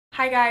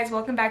Hi guys,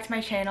 welcome back to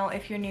my channel.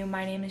 If you're new,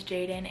 my name is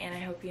Jaden and I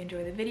hope you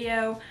enjoy the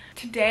video.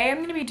 Today I'm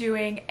going to be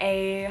doing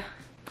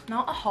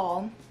not a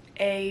haul,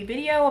 a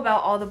video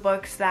about all the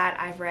books that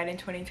I've read in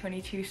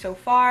 2022 so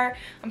far.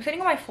 I'm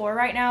sitting on my floor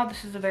right now.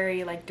 This is a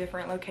very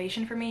different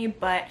location for me,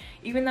 but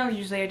even though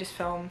usually I just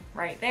film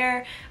right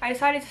there, I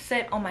decided to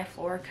sit on my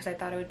floor because I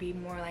thought it would be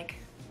more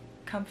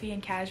comfy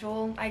and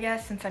casual, I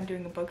guess, since I'm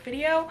doing a book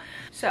video.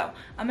 So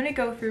I'm gonna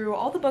go through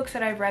all the books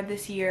that I've read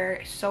this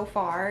year so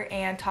far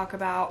and talk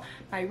about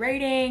my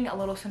rating, a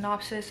little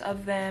synopsis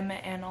of them,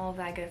 and all of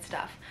that good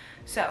stuff.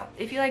 So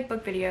if you like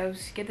book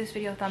videos, give this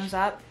video a thumbs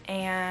up,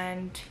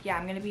 and yeah,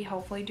 I'm gonna be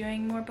hopefully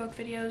doing more book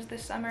videos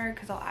this summer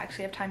because I'll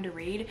actually have time to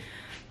read.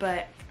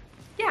 But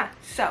yeah,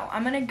 so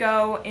I'm gonna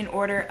go in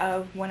order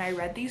of when I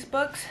read these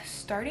books,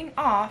 starting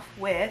off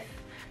with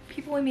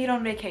People We Meet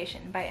on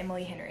Vacation by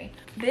Emily Henry.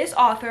 This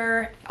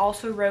author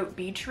also wrote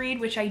Beach Read,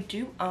 which I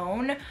do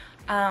own.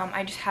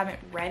 I just haven't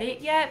read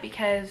it yet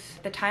because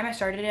the time I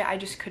started it, I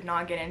just could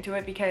not get into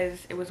it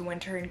because it was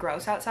winter and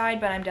gross outside,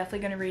 but I'm definitely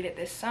going to read it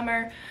this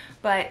summer.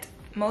 But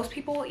most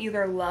people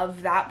either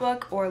love that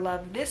book or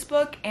love this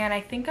book, and I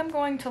think I'm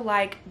going to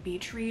like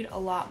Beach Read a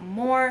lot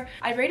more.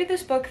 I rated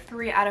this book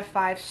 3 out of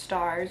 5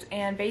 stars,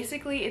 and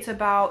basically it's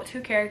about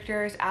two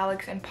characters,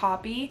 Alex and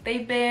Poppy.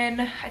 They've been,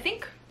 I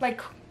think,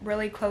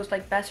 really close,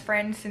 best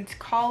friends since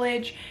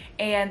college,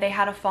 and they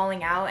had a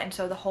falling out, and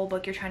so the whole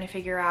book you're trying to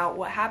figure out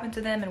what happened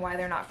to them and why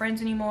they're not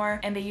friends anymore.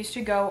 And they used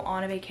to go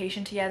on a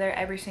vacation together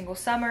every single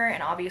summer,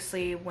 and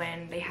obviously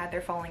when they had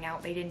their falling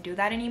out they didn't do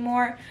that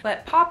anymore.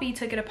 But Poppy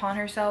took it upon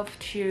herself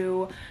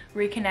to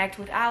reconnect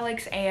with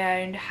Alex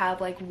and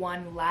have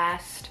one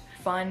last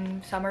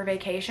fun summer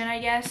vacation, I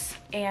guess,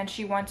 and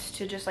she wants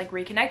to just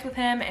reconnect with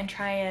him and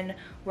try and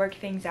work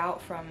things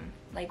out from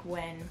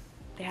when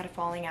they had a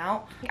falling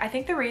out. I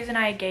think the reason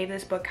I gave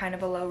this book kind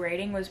of a low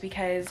rating was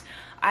because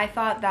I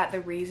thought that the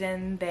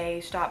reason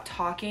they stopped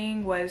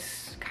talking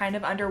was kind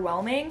of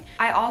underwhelming.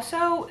 I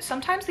also,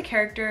 sometimes the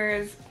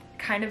characters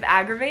kind of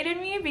aggravated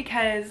me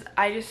because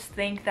I just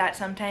think that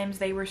sometimes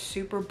they were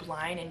super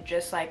blind and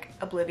just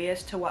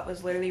oblivious to what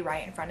was literally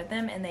right in front of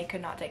them, and they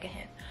could not take a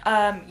hint.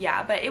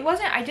 Yeah, but it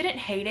wasn't, I didn't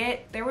hate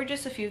it. There were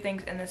just a few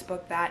things in this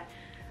book that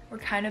were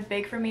kind of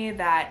big for me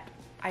that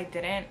I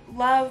didn't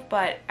love,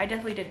 but I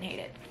definitely didn't hate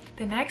it.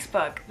 The next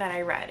book that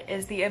I read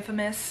is the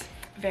infamous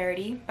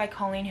Verity by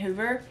Colleen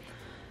Hoover.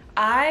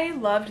 I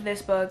loved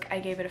this book. I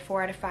gave it a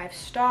 4 out of 5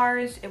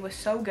 stars. It was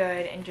so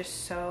good and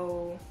just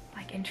so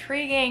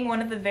intriguing.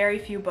 One of the very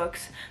few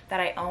books that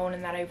I own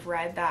and that I've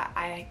read that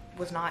I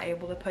was not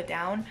able to put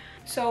down.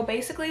 So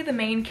basically the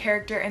main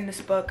character in this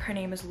book, her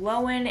name is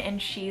Lowen,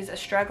 and she's a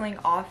struggling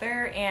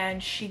author,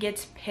 and she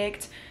gets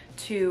picked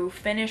to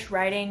finish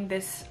writing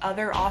this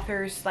other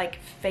author's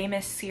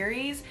famous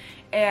series,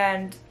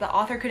 and the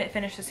author couldn't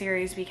finish the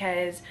series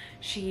because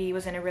she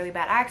was in a really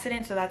bad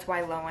accident, so that's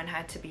why Lowen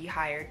had to be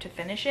hired to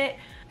finish it.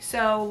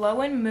 So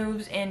Lowen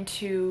moves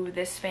into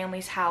this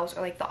family's house,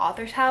 or the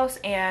author's house,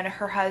 and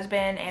her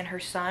husband and her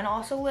son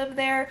also live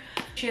there.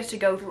 She has to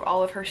go through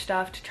all of her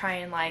stuff to try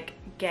and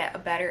get a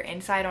better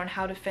insight on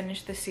how to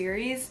finish the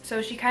series.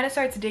 So she kind of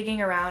starts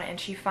digging around and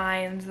she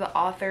finds the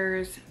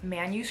author's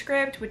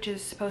manuscript, which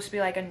is supposed to be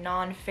a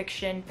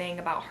non-fiction thing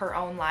about her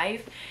own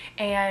life,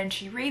 and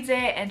she reads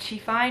it and she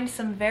finds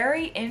some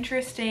very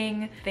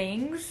interesting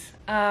things.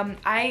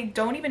 I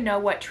don't even know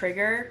what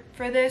trigger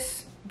for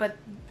this, but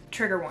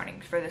trigger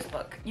warning for this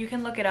book. You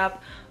can look it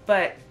up,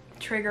 but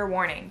trigger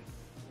warning,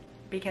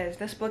 because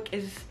this book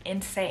is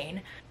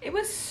insane. It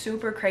was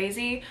super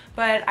crazy,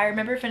 but I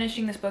remember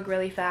finishing this book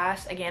really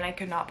fast. Again, I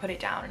could not put it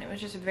down, and it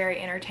was just very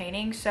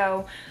entertaining.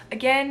 So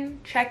again,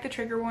 check the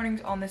trigger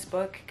warnings on this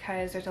book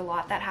because there's a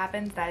lot that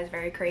happens that is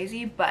very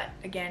crazy, but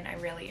again, I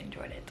really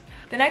enjoyed it.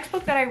 The next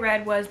book that I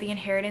read was The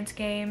Inheritance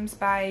Games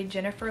by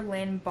Jennifer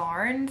Lynn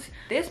Barnes.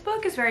 This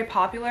book is very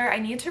popular. I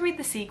need to read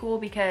the sequel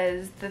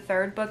because the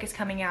third book is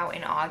coming out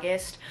in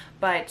August,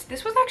 but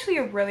this was actually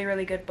a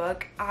really good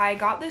book. I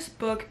got this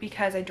book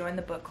because I joined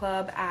the book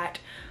club at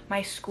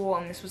my school,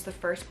 and this was the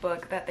first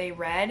book that they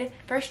read.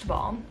 First of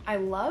all, I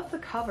love the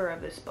cover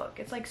of this book.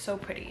 It's so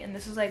pretty, and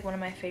this is one of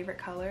my favorite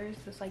colors,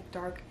 this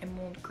dark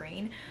emerald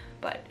green,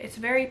 but it's a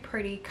very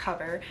pretty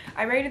cover.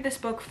 I rated this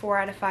book 4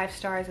 out of 5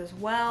 stars as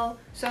well.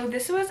 So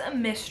this was a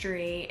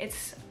mystery.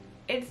 It's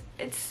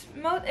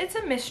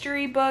a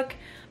mystery book.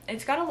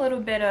 It's got a little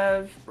bit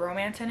of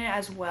romance in it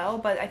as well,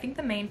 but I think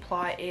the main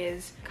plot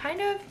is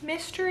kind of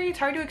mystery. It's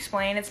hard to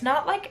explain. It's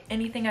not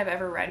anything I've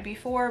ever read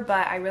before,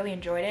 but I really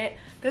enjoyed it.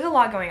 There's a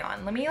lot going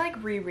on. Let me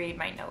reread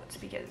my notes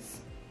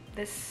because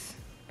this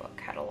book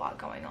had a lot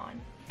going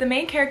on. The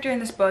main character in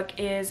this book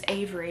is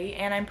Avery,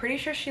 and I'm pretty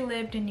sure she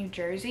lived in New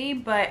Jersey,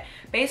 but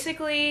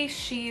basically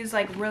she's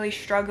really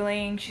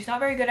struggling. She's not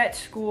very good at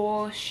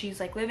school. She's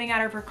living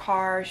out of her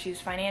car.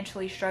 She's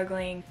financially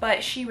struggling,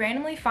 but she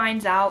randomly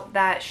finds out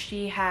that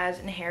she has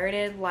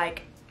inherited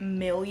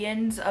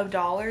millions of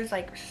dollars,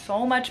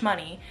 so much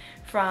money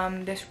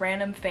from this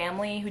random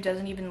family who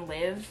doesn't even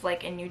live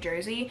like in New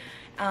Jersey.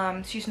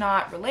 She's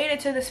not related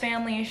to this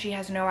family. She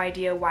has no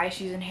idea why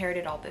she's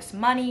inherited all this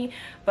money,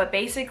 but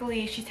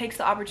basically she takes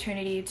the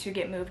opportunity to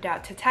get moved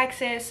out to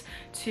Texas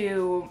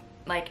to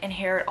like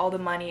inherit all the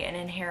money and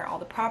inherit all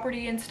the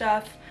property and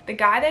stuff. The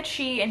guy that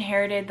she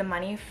inherited the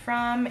money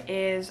from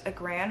is a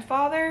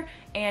grandfather,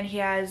 and he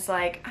has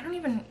like,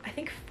 I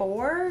think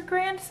 4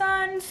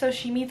 grandsons. So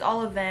she meets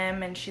all of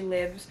them and she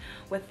lives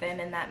with them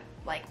in that,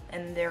 like,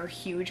 in their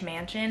huge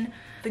mansion.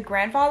 The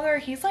grandfather,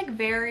 he's like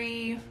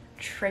very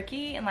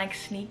tricky and like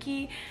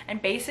sneaky, and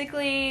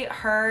basically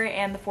her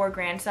and the 4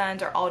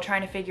 grandsons are all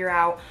trying to figure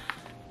out,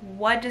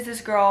 what does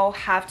this girl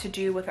have to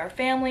do with our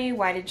family?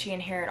 Why did she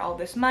inherit all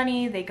this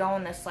money? They go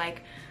on this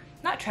like,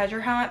 not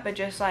treasure hunt, but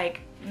just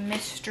like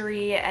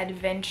mystery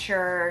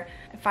adventure,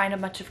 and find a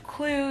bunch of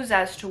clues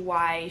as to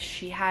why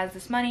she has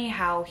this money,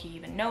 how he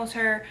even knows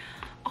her,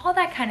 all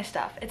that kind of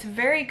stuff. It's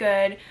very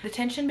good. The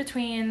tension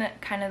between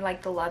kind of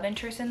like the love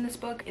interest in this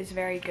book is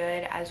very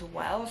good as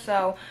well.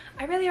 So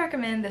I really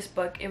recommend this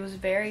book. It was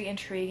very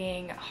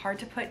intriguing, hard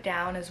to put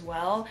down as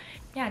well.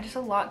 Yeah, just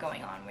a lot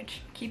going on,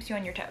 which keeps you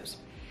on your toes.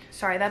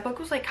 Sorry, that book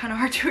was like kind of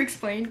hard to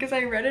explain because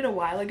I read it a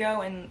while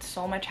ago and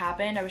so much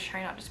happened. I was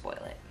trying not to spoil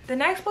it. The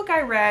next book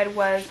I read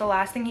was The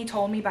Last Thing He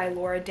Told Me by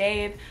Laura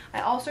Dave.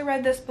 I also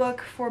read this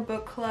book for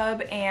book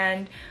club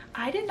and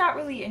I did not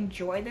really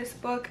enjoy this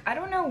book. I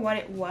don't know what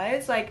it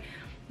was. Like,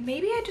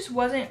 maybe I just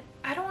wasn't,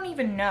 I don't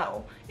even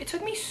know. It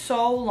took me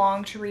so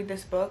long to read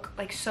this book,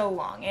 like so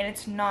long, and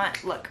it's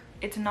not, look,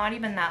 it's not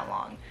even that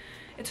long.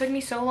 It took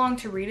me so long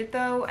to read it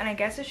though, and I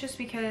guess it's just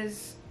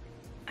because,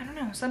 I don't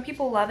know, some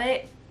people love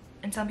it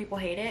and some people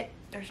hate it.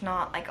 There's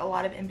not like a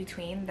lot of in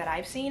between that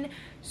I've seen.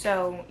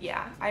 So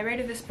yeah, I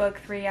rated this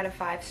book 3 out of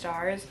 5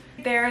 stars.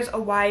 There's a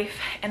wife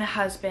and a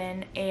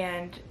husband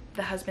and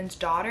the husband's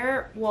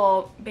daughter.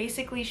 Well,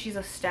 basically she's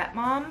a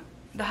stepmom.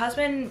 The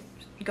husband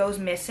goes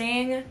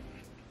missing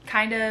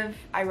kind of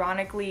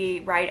ironically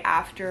right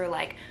after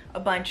like a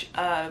bunch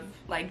of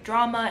like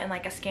drama and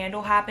like a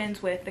scandal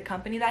happens with the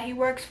company that he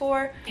works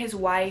for. His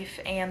wife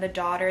and the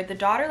daughter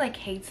like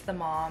hates the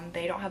mom.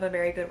 They don't have a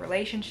very good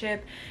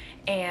relationship.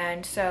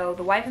 And so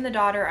the wife and the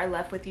daughter are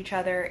left with each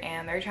other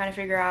and they're trying to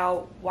figure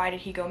out, why did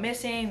he go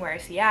missing? Where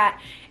is he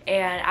at?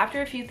 And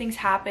after a few things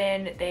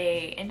happen,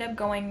 they end up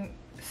going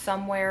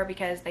somewhere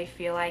because they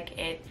feel like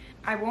it,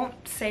 I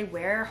won't say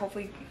where,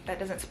 hopefully that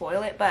doesn't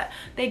spoil it, but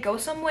they go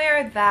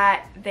somewhere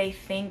that they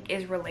think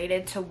is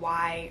related to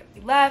why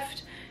he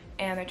left,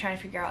 and they're trying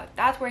to figure out if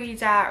that's where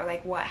he's at or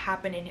like what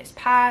happened in his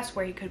past,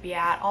 where he could be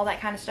at, all that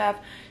kind of stuff.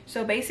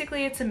 So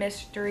basically it's a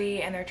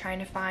mystery and they're trying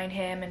to find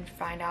him and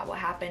find out what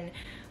happened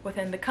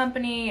within the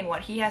company and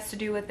what he has to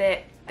do with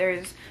it.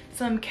 There's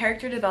some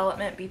character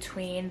development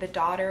between the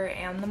daughter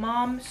and the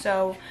mom,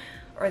 so,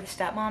 or the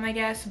stepmom I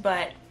guess,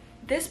 but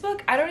this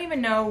book, I don't even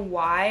know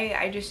why,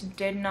 I just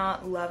did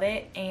not love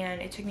it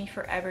and it took me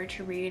forever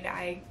to read.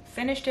 I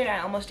finished it, I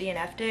almost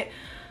DNF'd it,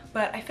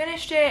 but I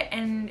finished it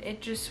and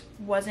it just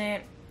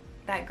wasn't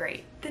that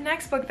great. The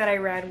next book that I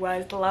read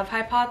was The Love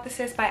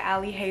Hypothesis by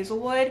Ali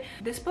Hazelwood.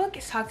 This book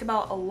is talked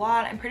about a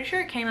lot. I'm pretty sure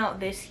it came out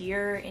this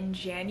year in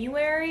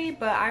January,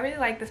 but I really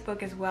like this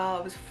book as well.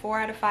 It was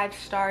 4 out of 5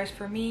 stars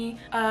for me.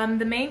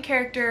 The main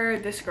character,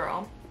 this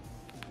girl,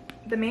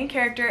 the main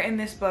character in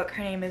this book,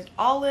 her name is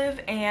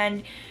Olive,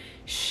 and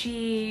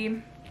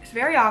she is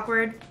very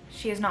awkward.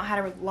 She has not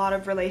had a lot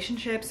of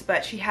relationships,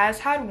 but she has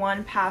had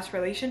one past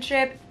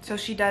relationship, so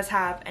she does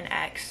have an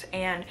ex,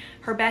 and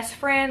her best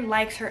friend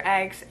likes her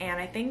ex, and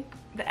I think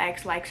the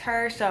ex likes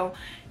her, so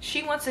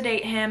she wants to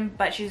date him,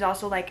 but she's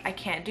also like, I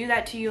can't do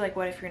that to you, like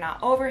what if you're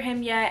not over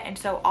him yet? And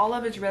so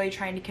Olive is really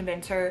trying to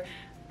convince her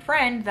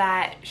friend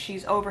that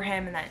she's over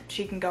him and that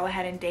she can go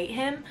ahead and date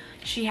him.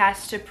 She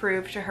has to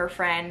prove to her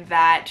friend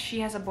that she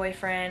has a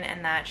boyfriend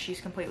and that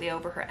she's completely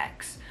over her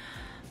ex.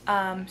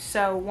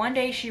 So one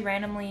day she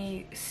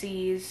randomly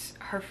sees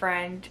her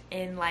friend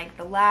in like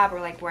the lab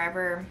or like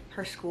wherever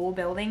her school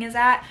building is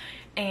at,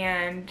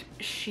 and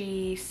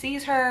she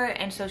sees her,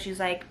 and so she's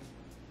like,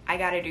 I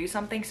gotta do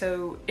something.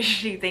 So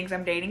she thinks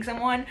I'm dating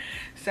someone,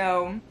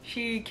 so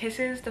she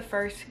kisses the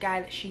first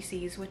guy that she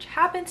sees, which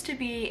happens to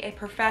be a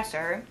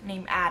professor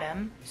named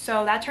Adam.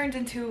 So that turns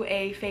into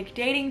a fake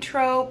dating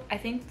trope. I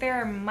think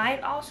there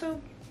might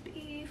also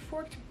be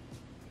forced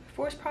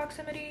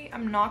proximity.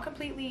 I'm not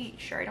completely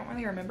sure, I don't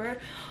really remember.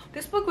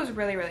 This book was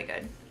really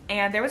good,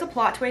 and there was a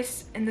plot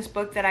twist in this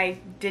book that I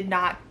did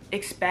not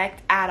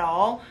expect at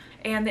all,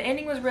 and the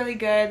ending was really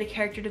good. The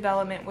character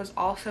development was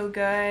also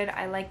good.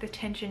 I like the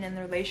tension in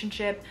the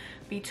relationship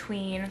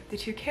between the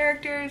two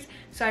characters,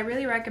 so I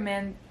really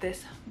recommend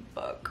this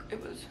book.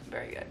 It was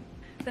very good.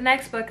 The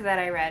next book that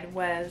I read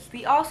was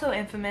the also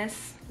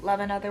infamous Love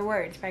and Other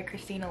Words by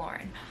Christina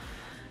Lauren.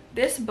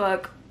 This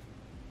book,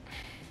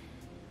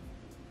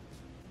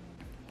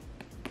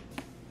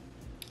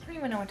 I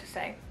don't even know what to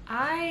say.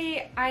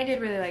 I did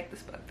really like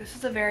this book. This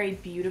is a very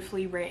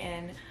beautifully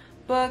written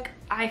book.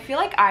 I feel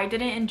like I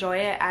didn't enjoy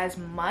it as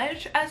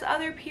much as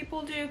other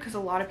people do, because a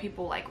lot of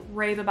people like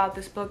rave about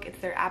this book. It's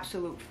their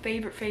absolute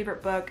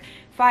favorite book,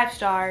 5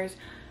 stars.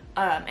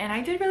 And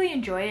I did really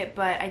enjoy it,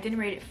 but I didn't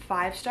rate it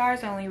 5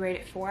 stars. I only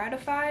rated it 4 out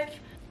of 5.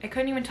 I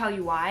couldn't even tell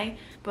you why,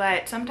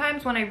 but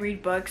sometimes when I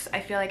read books, I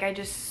feel like I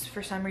just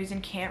for some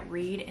reason can't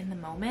read in the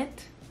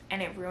moment,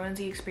 and it ruins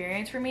the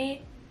experience for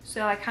me.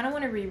 So I kind of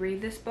want to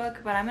reread this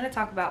book, but I'm going to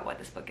talk about what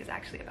this book is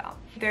actually about.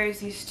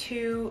 There's the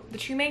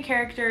two main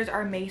characters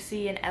are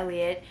Macy and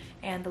Elliot,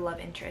 and the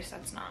love interest.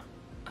 That's not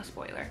a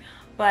spoiler.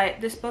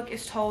 But this book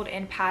is told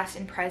in past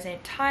and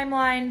present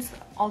timelines,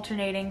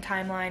 alternating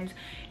timelines,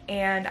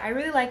 and I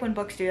really like when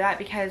books do that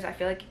because I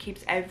feel like it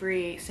keeps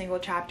every single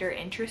chapter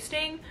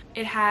interesting.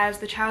 It has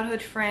the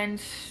childhood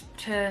friends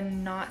to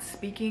not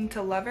speaking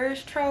to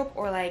lovers trope,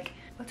 or like,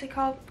 what's it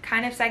called?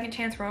 Kind of second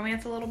chance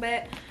romance a little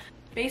bit.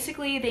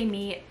 Basically,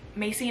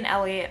 Macy and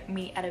Elliot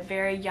meet at a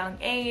very young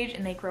age,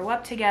 and they grow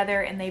up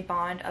together and they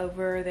bond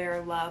over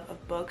their love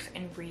of books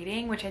and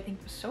reading, which I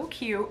think was so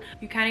cute.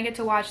 You kind of get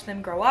to watch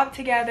them grow up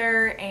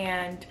together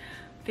and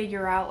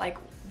figure out like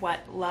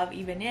what love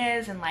even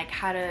is, and like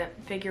how to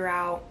figure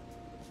out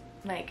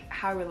like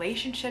how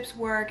relationships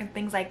work and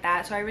things like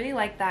that. So I really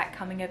like that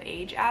coming of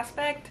age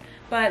aspect.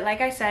 But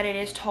like I said, it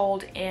is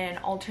told in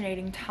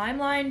alternating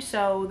timelines,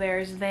 so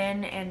there's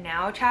then and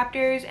now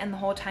chapters, and the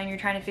whole time you're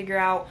trying to figure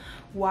out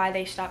why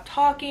they stopped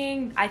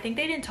talking. I think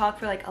they didn't talk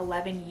for like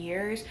 11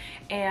 years,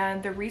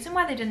 and the reason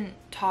why they didn't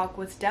talk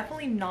was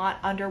definitely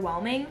not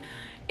underwhelming.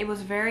 It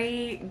was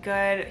very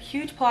good,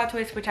 huge plot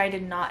twist which I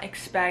did not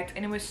expect,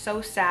 and it was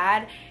so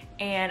sad,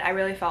 and I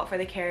really felt for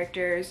the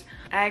characters.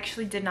 I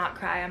actually did not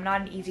cry. I'm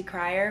not an easy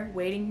crier,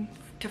 waiting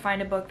to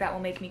find a book that will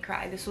make me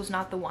cry. This was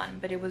not the one,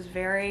 but it was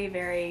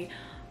very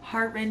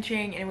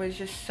heart-wrenching, and it was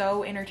just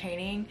so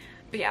entertaining.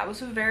 But yeah, it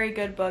was a very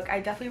good book.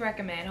 I definitely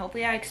recommend.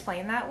 Hopefully I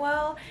explained that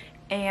well.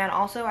 And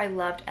also I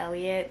loved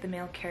Elliot, the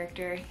male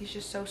character. He's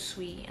just so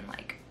sweet, and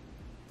like,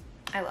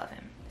 I love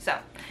him. So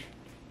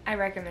I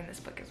recommend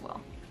this book as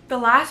well. The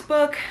last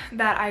book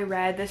that I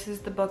read, this is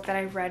the book that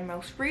I've read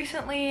most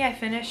recently. I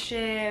finished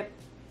it,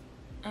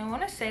 I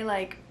want to say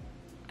like,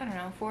 I don't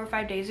know, 4 or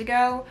 5 days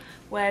ago,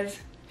 was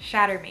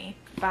Shatter Me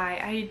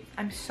by,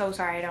 I'm so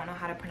sorry, I don't know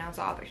how to pronounce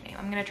the author's name.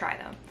 I'm gonna try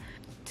though.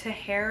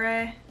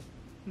 Tahira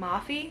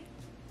Mafi.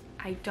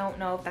 I don't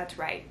know if that's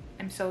right.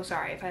 I'm so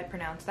sorry if I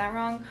pronounced that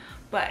wrong,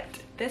 but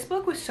this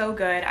book was so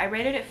good. I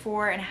rated it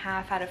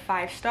 4.5 out of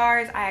 5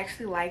 stars. I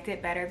actually liked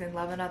it better than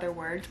Love in Other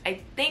Words. I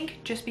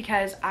think just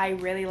because I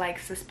really like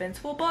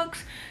suspenseful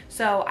books,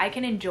 so I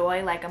can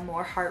enjoy like a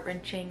more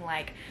heart-wrenching,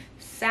 like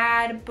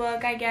sad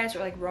book, I guess, or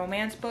like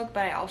romance book,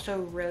 but I also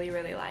really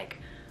like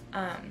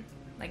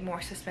more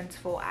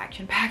suspenseful,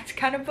 action-packed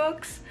kind of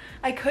books.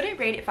 I couldn't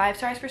rate it 5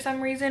 stars for some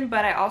reason,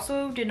 but I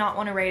also did not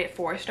want to rate it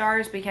 4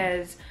 stars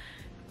because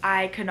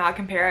I could not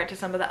compare it to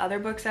some of the other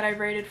books that I've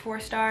rated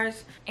 4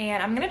 stars.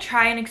 And I'm gonna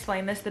try and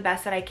explain this the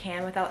best that I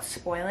can without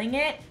spoiling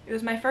it. It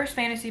was my first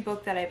fantasy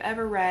book that I've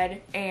ever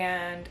read,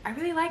 and I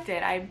really liked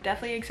it. I'm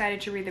definitely excited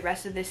to read the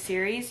rest of this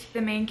series.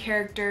 The main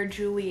character,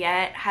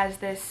 Juliet, has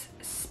this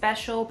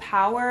special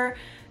power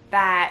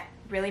that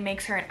really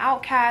makes her an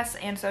outcast,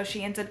 and so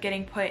she ends up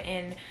getting put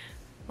in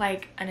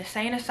like an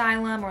insane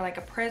asylum or like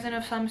a prison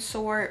of some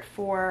sort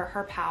for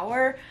her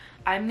power.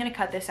 I'm gonna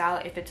cut this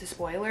out if it's a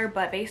spoiler,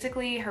 but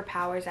basically her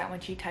power is that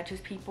when she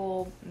touches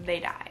people, they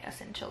die,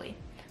 essentially.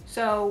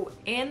 So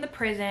in the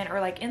prison,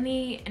 or like in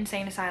the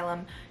insane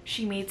asylum,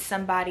 she meets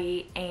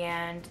somebody,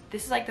 and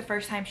this is like the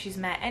first time she's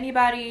met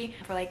anybody.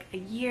 For like a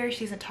year,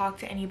 she hasn't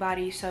talked to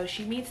anybody, so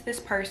she meets this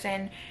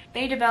person.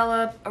 They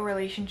develop a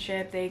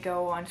relationship, they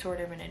go on sort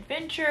of an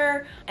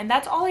adventure, and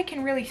that's all I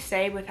can really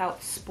say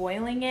without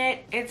spoiling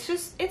it. It's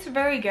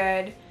very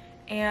good.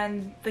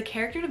 And the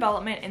character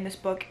development in this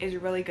book is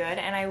really good,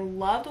 and I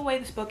love the way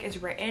this book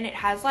is written. It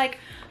has like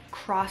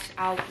crossed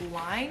out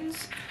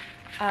lines.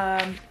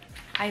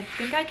 I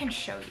think I can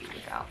show you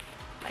without,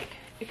 like,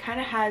 it kind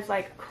of has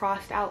like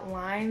crossed out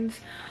lines,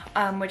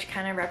 which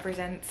kind of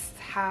represents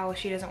how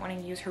she doesn't want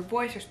to use her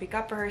voice or speak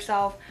up for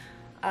herself.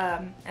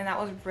 And that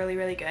was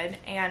really good.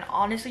 And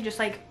honestly, just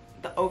like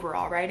the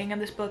overall writing of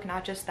this book,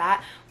 not just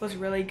that, was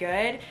really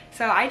good.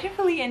 So I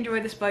definitely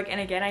enjoyed this book, and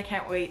again, I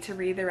can't wait to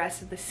read the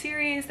rest of the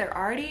series. They're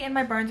already in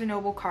my Barnes &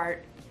 Noble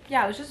cart.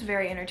 Yeah, it was just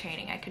very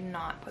entertaining. I could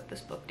not put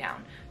this book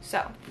down.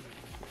 So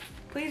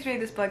please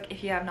read this book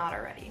if you have not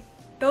already.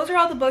 Those are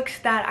all the books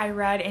that I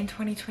read in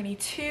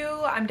 2022.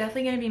 I'm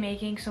definitely going to be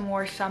making some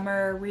more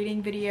summer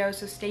reading videos,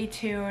 so stay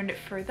tuned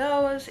for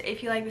those.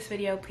 If you like this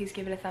video, please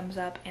give it a thumbs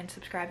up and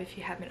subscribe if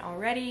you haven't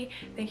already.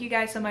 Thank you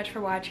guys so much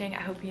for watching. I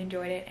hope you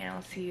enjoyed it, and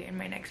I'll see you in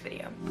my next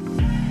video.